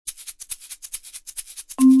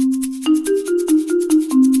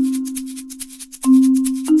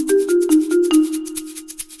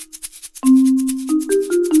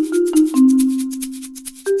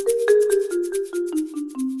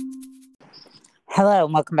Hello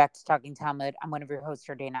and welcome back to Talking Talmud. I'm one of your hosts,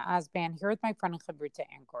 Dana Osban, here with my friend and Chavruta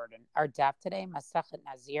Ann Gordon. Our daf today, Masachet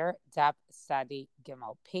Nazir, daf Sadi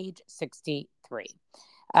Gimel, page 63.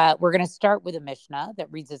 We're going to start with a Mishnah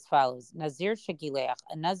that reads as follows: Nazir shegileach,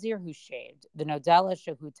 a Nazir who shaved, the nodala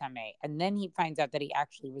shehu tameh, and then he finds out that he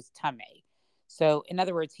actually was tameh. So, in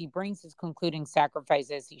other words, he brings his concluding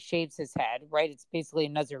sacrifices, he shaves his head, right? It's basically a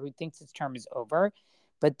Nazir who thinks his term is over.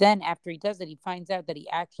 But then after he does it, he finds out that he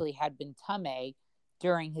actually had been tameh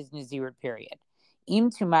during his nezirut period.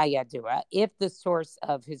 Im tuma yadua, if the source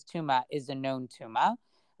of his tuma is a known tuma,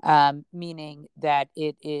 meaning that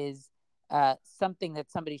it is something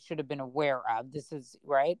that somebody should have been aware of. This is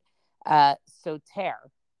right. So tear,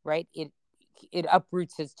 right? It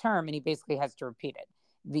uproots his term, and he basically has to repeat it.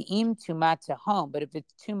 The im tuma tehom, but if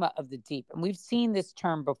it's tuma of the deep, and we've seen this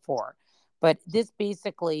term before, but this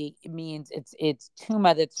basically means it's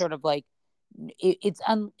tuma that's sort of like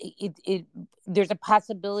it there's a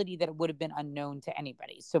possibility that it would have been unknown to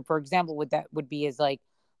anybody. So for example, what that would be is like,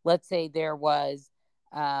 let's say there was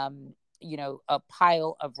a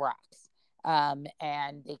pile of rocks,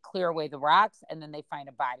 and they clear away the rocks and then they find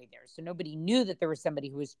a body there, so nobody knew that there was somebody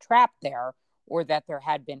who was trapped there or that there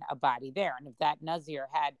had been a body there. And if that Nazir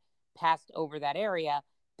had passed over that area,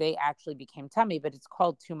 they actually became tummy, but it's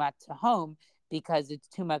called tuma tehom because it's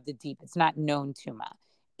tuma of the deep. It's not known tuma.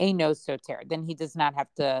 Eino soter. Then he does not have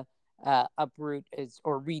to uproot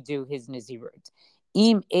or redo his nezirut.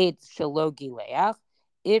 Im et shelo gileach.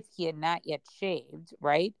 If he had not yet shaved,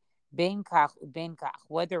 right? Ben kach,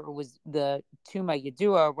 whether it was the tuma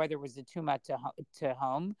yadua or whether it was the tuma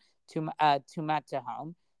tehom, tuma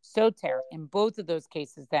tehom, soter. In both of those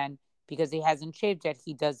cases, then because he hasn't shaved yet,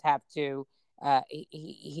 he does have to.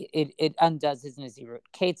 It undoes his nezirut.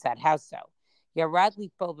 Ketzad, how so? Yarad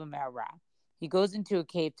lifol b'me'ara. He goes into a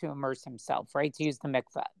cave to immerse himself, right, to use the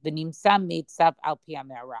mikvah. The nimsam meitzap al pi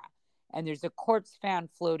me'ara, and there's a corpse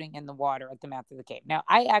found floating in the water at the mouth of the cave. Now,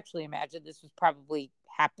 I actually imagine this was probably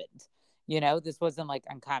happened. This wasn't like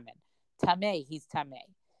uncommon. Tameh, he's tameh.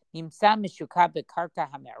 Nimsam mishukah bekarka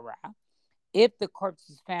hame'ara. If the corpse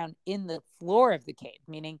is found in the floor of the cave,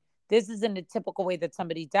 meaning this isn't a typical way that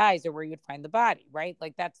somebody dies or where you'd find the body, right?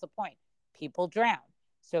 Like that's the point. People drown.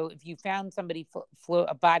 So if you found somebody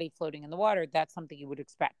a body floating in the water, that's something you would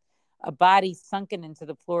expect. A body sunken into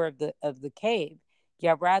the floor of the cave,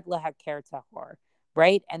 yarad lahaker tahor,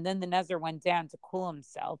 right? And then the Nazir went down to cool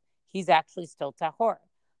himself. He's actually still tahor.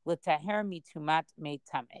 L'taher mitumat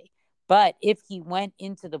meitame. But if he went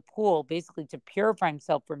into the pool basically to purify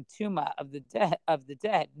himself from tuma of the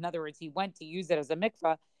dead, in other words, he went to use it as a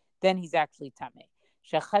mikvah, then he's actually tameh.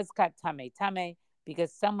 Shechazkat tameh,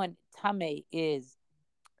 because someone tameh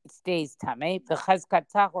stays tameh. V'chazkat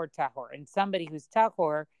tahor, and somebody who's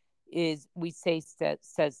tahor is, we say,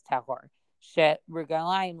 says tahor. She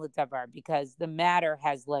regalayim l'davar, because the matter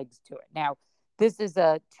has legs to it. Now, this is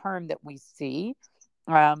a term that we see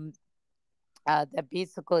um, that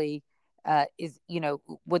basically is,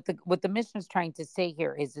 what the Mishnah is trying to say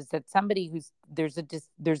here is that somebody who's there's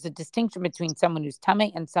a distinction between someone who's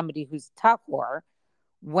tameh and somebody who's tahor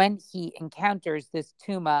when he encounters this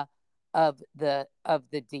tuma of the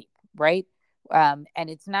deep, right? And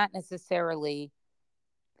it's not necessarily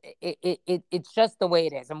it's just the way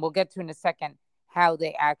it is, and we'll get to in a second how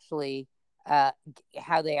they actually uh,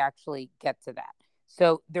 get to that.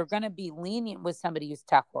 So they're going to be lenient with somebody who's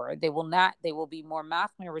tahor. They will not. They will be more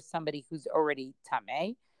machmir with somebody who's already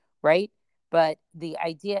tameh, right? But the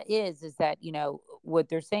idea is that what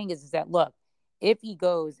they're saying is that, look, if he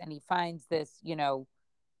goes and he finds this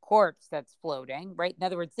corpse that's floating, right? In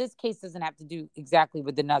other words, this case doesn't have to do exactly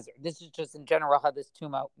with the Nazir. This is just in general how this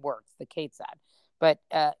tuma works, the ketzad. But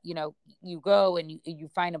you go and you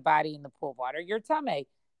find a body in the pool of water, you're tameh.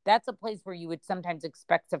 That's a place where you would sometimes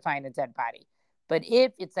expect to find a dead body. But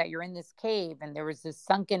if it's that you're in this cave and there was this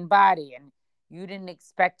sunken body and you didn't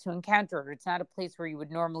expect to encounter it, or it's not a place where you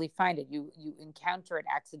would normally find it, you encounter it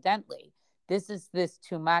accidentally. This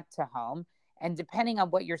tumat tahom, and depending on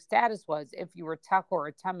what your status was, if you were tahor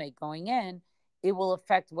or tameh going in, it will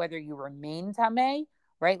affect whether you remain tameh,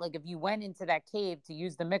 right? Like if you went into that cave to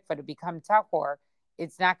use the mikvah to become tahor,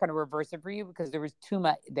 it's not going to reverse it for you because there was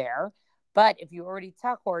tuma there. But if you already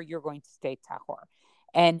tahor, you're going to stay tahor.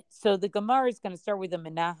 And so the Gemara is going to start with the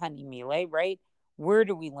Menahani Mile, right? Where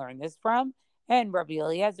do we learn this from? And Rabbi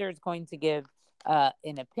Eliezer is going to give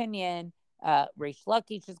an opinion. Reish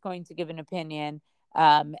Lakish is going to give an opinion.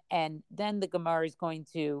 And then the Gemara is going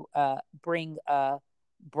to bring a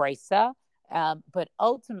brisa. But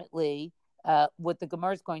ultimately, what the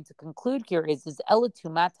Gemara is going to conclude here is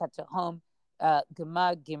Elatumat Hatahom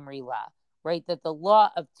Gema Gimrila. right? That the law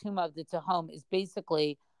of Tuma of the Tehom is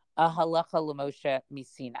basically a halacha l'Moshe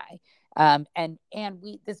misinai. And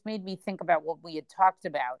we this made me think about what we had talked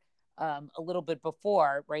about a little bit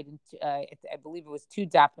before, right? I believe it was two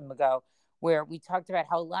dapim ago, where we talked about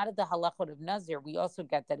how a lot of the halachot of Nazir, we also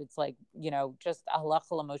get that it's like, just a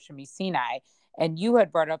halacha l'Moshe misinai. And you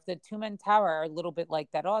had brought up that Tuma and Tower are a little bit like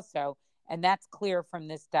that also. And that's clear from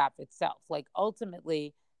this daf itself. Like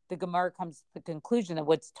ultimately, the Gemara comes to the conclusion that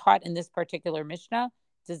what's taught in this particular Mishnah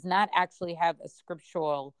does not actually have a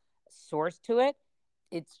scriptural source to it.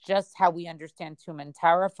 It's just how we understand Tuma and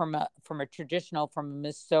Tara from a traditional, from a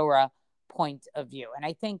Masorah point of view. And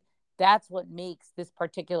I think that's what makes this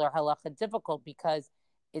particular halacha difficult, because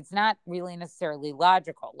it's not really necessarily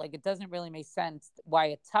logical. Like it doesn't really make sense why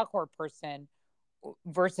a tahor person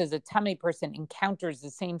versus a tummy person encounters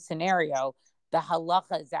the same scenario. The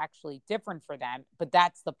halacha is actually different for them, but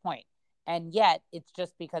that's the point. And yet it's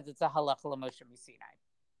just because it's a halacha l'Moshe misinai.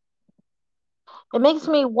 It makes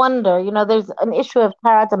me wonder, there's an issue of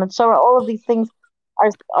Tarat and Mitzvah. All of these things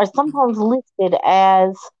are sometimes listed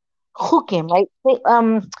as chukim, right?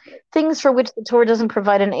 Things for which the Torah doesn't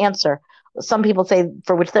provide an answer. Some people say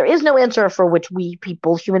for which there is no answer, or for which we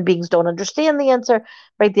people, human beings, don't understand the answer,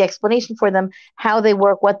 right? The explanation for them, how they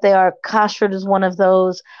work, what they are. Kashrut is one of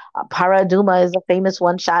those. Paraduma is a famous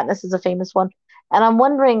one. Shatnez is a famous one. And I'm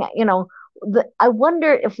wondering, I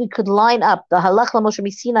wonder if we could line up the Halach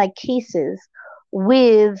Moshe Sinai cases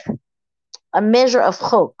with a measure of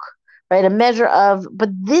chok, right? A measure of, but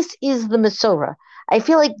this is the Masorah. I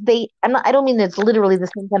feel like I don't mean that it's literally the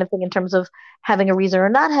same kind of thing in terms of having a reason or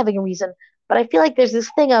not having a reason, but I feel like there's this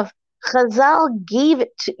thing of Chazal gave it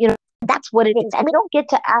to, that's what it is. And we don't get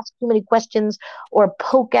to ask too many questions or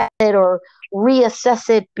poke at it or reassess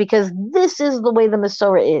it, because this is the way the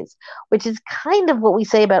Masorah is, which is kind of what we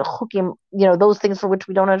say about chukim, those things for which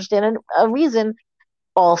we don't understand a reason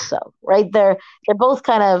also, right? They're both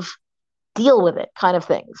kind of deal with it kind of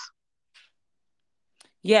things.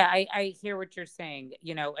 Yeah, I hear what you're saying.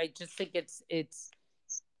 I just think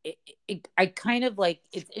I kind of like,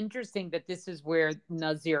 it's interesting that this is where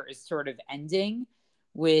Nazir is sort of ending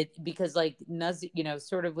with, because like Nazir,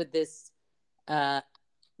 sort of with this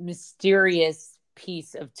mysterious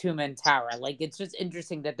piece of Tuma and Tara. Like it's just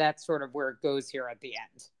interesting that that's sort of where it goes here at the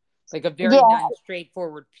end. Like a very Yeah,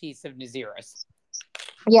 non-straightforward piece of Nazirus.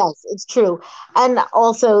 yes, it's true. And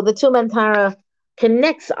also the Tumantara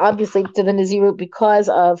connects obviously to the Nazirut because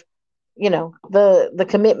of, the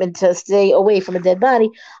commitment to stay away from a dead body.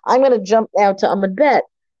 I'm going to jump now to Amud Bet.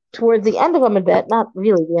 Towards the end of Amud Bet, not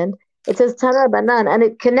really the end, it says Tana Banan, and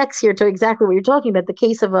it connects here to exactly what you're talking about. The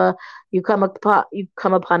case of you come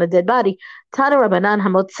upon a dead body. Tana Rabbanan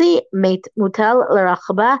Hamotzi Meit Mutal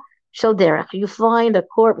L'Rachba Shel Derech. You find a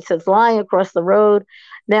corpse that's lying across the road.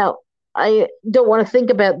 Now, I don't want to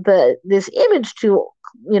think about this image too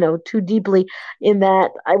deeply, in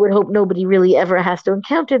that I would hope nobody really ever has to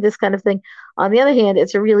encounter this kind of thing. On the other hand,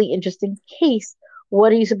 it's a really interesting case.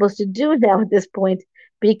 What are you supposed to do now at this point?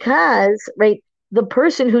 Because, right, the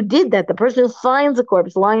person who did that, the person who finds a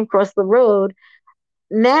corpse lying across the road,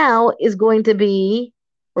 now is going to be,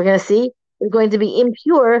 we're going to see, is going to be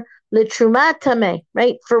impure litruma tame,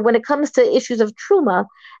 right? For when it comes to issues of truma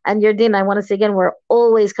and yerdin, I want to say again, we're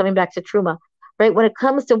always coming back to truma, right? When it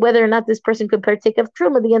comes to whether or not this person could partake of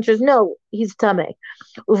truma, the answer is no, he's tame.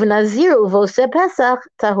 Uvnazir uvose pesach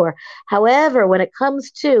tahor. However, when it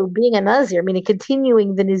comes to being a nazir, meaning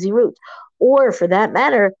continuing the nezirut, or for that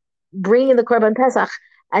matter, bringing the korban pesach,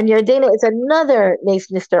 and Yardena, it's another Nes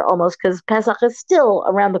Nister almost, because Pesach is still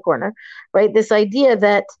around the corner, right? This idea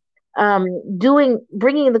that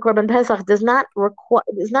bringing the Korban Pesach does not require,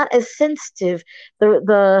 is not as sensitive.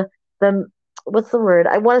 The what's the word?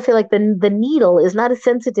 I want to say like the needle is not as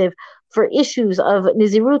sensitive for issues of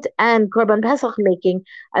Nizirut and Korban Pesach making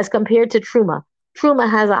as compared to Truma. Truma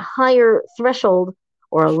has a higher threshold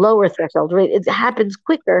or a lower threshold, right? It happens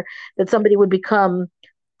quicker that somebody would become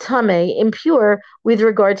tame, impure, with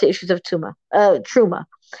regard to issues of truma.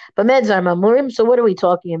 But medzar mamurim. So what are we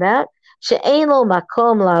talking about? She'ein lo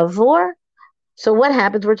makom lavor. So what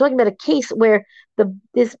happens? We're talking about a case where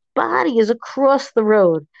this body is across the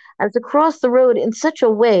road, and it's across the road in such a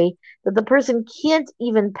way that the person can't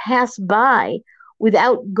even pass by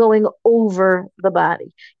without going over the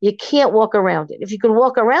body. You can't walk around it. If you could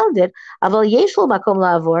walk around it, aval yesh lo makom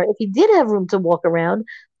lavor. If you did have room to walk around,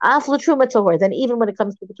 af truma tahor. Then even when it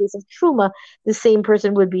comes to the case of truma, the same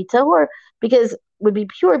person would be tahor, because would be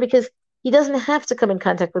pure, because he doesn't have to come in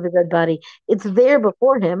contact with the dead body. It's there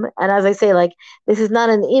before him. And as I say, like, this is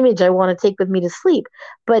not an image I want to take with me to sleep.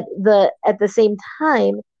 But at the same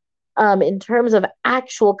time, in terms of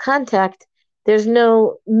actual contact, there's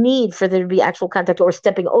no need for there to be actual contact or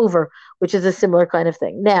stepping over, which is a similar kind of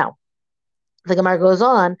thing. Now, the Gemara goes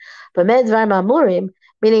on, but medvar ma'amurim,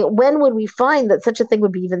 meaning when would we find that such a thing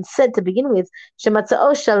would be even said to begin with?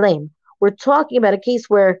 Shematzao shalem. We're talking about a case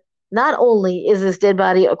where not only is this dead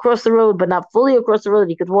body across the road, but not fully across the road.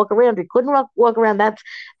 He could walk around. He couldn't walk around.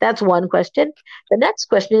 That's one question. The next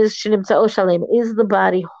question is shenimtzao shalem. Is the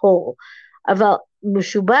body whole? Aval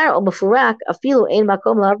mushubar or mufurak afilu ein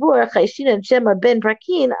makom la'avur chayshin and shema ben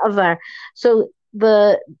prakin avar. So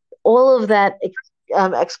the all of that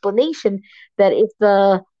explanation that if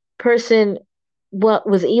the person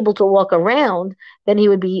was able to walk around, then he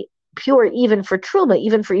would be pure even for truma,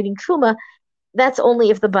 even for eating truma. That's only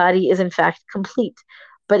if the body is in fact complete.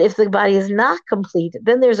 But if the body is not complete,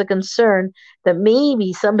 then there's a concern that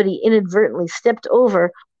maybe somebody inadvertently stepped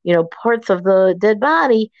over, parts of the dead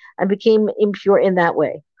body and became impure in that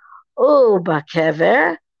way. Oh,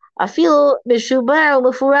 bakever. I feel mishubar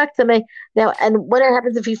mufurak. Now, and what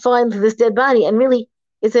happens if he finds this dead body and really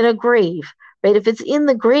it's in a grave, right? If it's in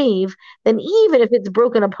the grave, then even if it's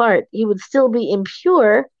broken apart, he would still be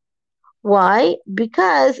impure. Why?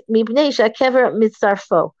 Because mipnei kever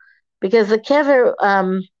mitzarfo, because the kever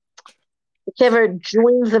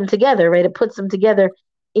joins them together, right? It puts them together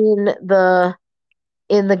in the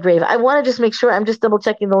grave. I want to just make sure. I'm just double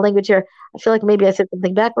checking the language here. I feel like maybe I said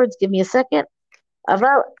something backwards. Give me a second.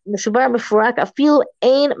 Aval mishubar mefurak afil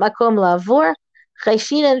ein makom lavor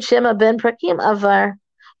chayshinan shema ben prakim avar.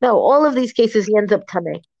 No, all of these cases he ends up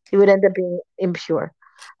tameh. He would end up being impure.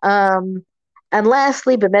 Um, and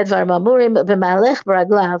lastly, b'medvar mamurim b'malech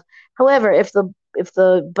baraglav. However, if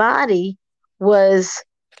the body was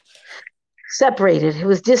separated, it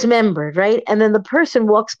was dismembered, right, and then the person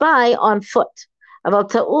walks by on foot,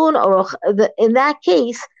 about ta'un or in that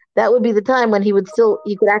case, that would be the time when he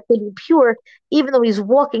could actually be pure, even though he's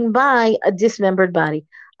walking by a dismembered body.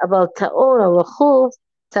 About ta'un or chuv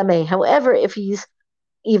tameh. However, if he's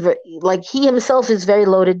either like he himself is very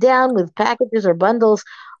loaded down with packages or bundles,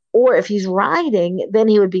 or if he's riding, then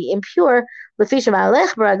he would be impure. Lefisha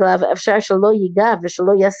ma'alech baraglav afshar shelo yigav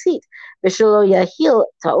v'shelo yasit v'shelo yahil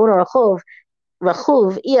ta'un or chuv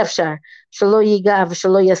rachuv iafshar shelo yigav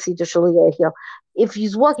v'shelo yasit v'shelo yahil. If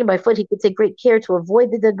he's walking by foot, he could take great care to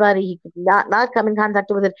avoid the dead body. He could not come in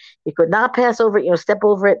contact with it. He could not pass over it, step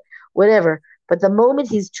over it, whatever. But the moment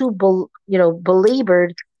he's too,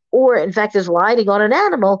 belabored, or in fact is riding on an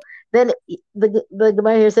animal, then the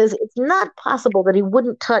Gemara here says it's not possible that he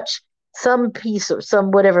wouldn't touch some piece or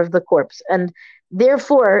some whatever of the corpse, and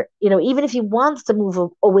therefore, even if he wants to move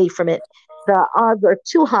away from it, the odds are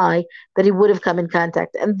too high that he would have come in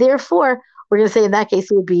contact, and therefore we're going to say in that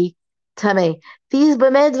case it would be tameh. These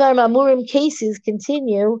b'medvar mamurim cases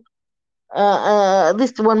continue, at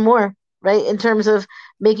least one more, right? In terms of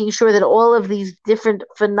making sure that all of these different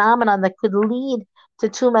phenomenon that could lead to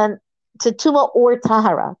tuma or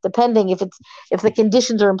tahara, depending if the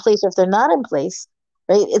conditions are in place or if they're not in place,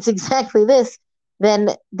 right? It's exactly this. Then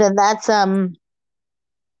that's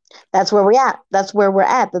where we're at. That's where we're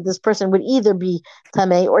at. That this person would either be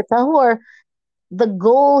tameh or tahor. The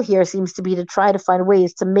goal here seems to be to try to find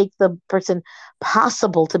ways to make the person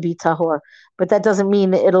possible to be tahor, but that doesn't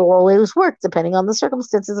mean it'll always work, depending on the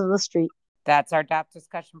circumstances of the street. That's our DAP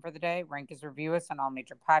discussion for the day. Rank us, review us on all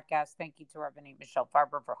major podcasts. Thank you to Rabbanit Michelle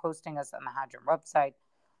Farber for hosting us on the Hadron website.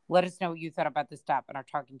 Let us know what you thought about this DAP on our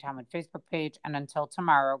Talking Talmud Facebook page. And until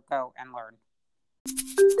tomorrow, go and learn.